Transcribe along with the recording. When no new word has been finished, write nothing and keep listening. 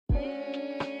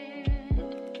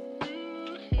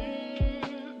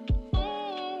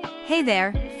Hey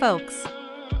there, folks.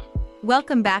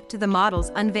 Welcome back to the Models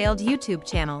Unveiled YouTube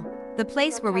channel, the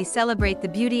place where we celebrate the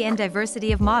beauty and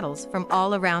diversity of models from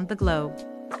all around the globe.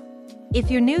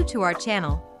 If you're new to our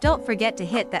channel, don't forget to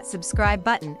hit that subscribe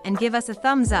button and give us a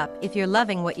thumbs up if you're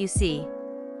loving what you see.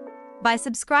 By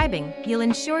subscribing, you'll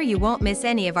ensure you won't miss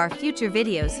any of our future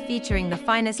videos featuring the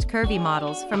finest curvy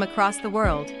models from across the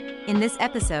world. In this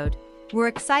episode, we're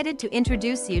excited to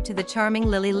introduce you to the charming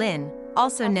Llyn,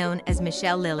 also known as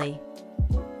Michelle Lily.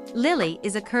 Lily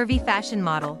is a curvy fashion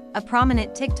model, a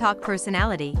prominent TikTok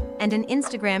personality, and an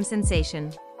Instagram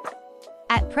sensation.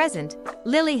 At present,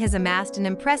 Lily has amassed an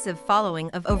impressive following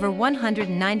of over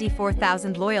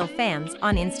 194,000 loyal fans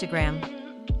on Instagram.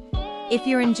 If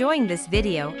you're enjoying this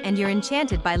video and you're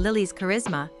enchanted by Lily's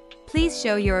charisma, please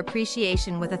show your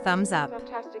appreciation with a thumbs up.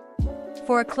 Fantastic.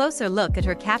 For a closer look at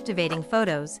her captivating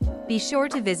photos, be sure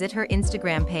to visit her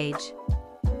Instagram page.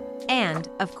 And,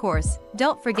 of course,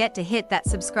 don't forget to hit that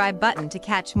subscribe button to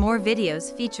catch more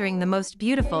videos featuring the most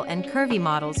beautiful and curvy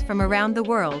models from around the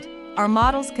world. Our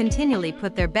models continually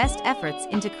put their best efforts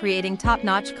into creating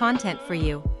top-notch content for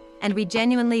you, and we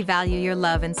genuinely value your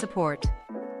love and support.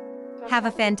 Have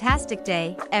a fantastic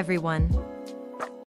day, everyone.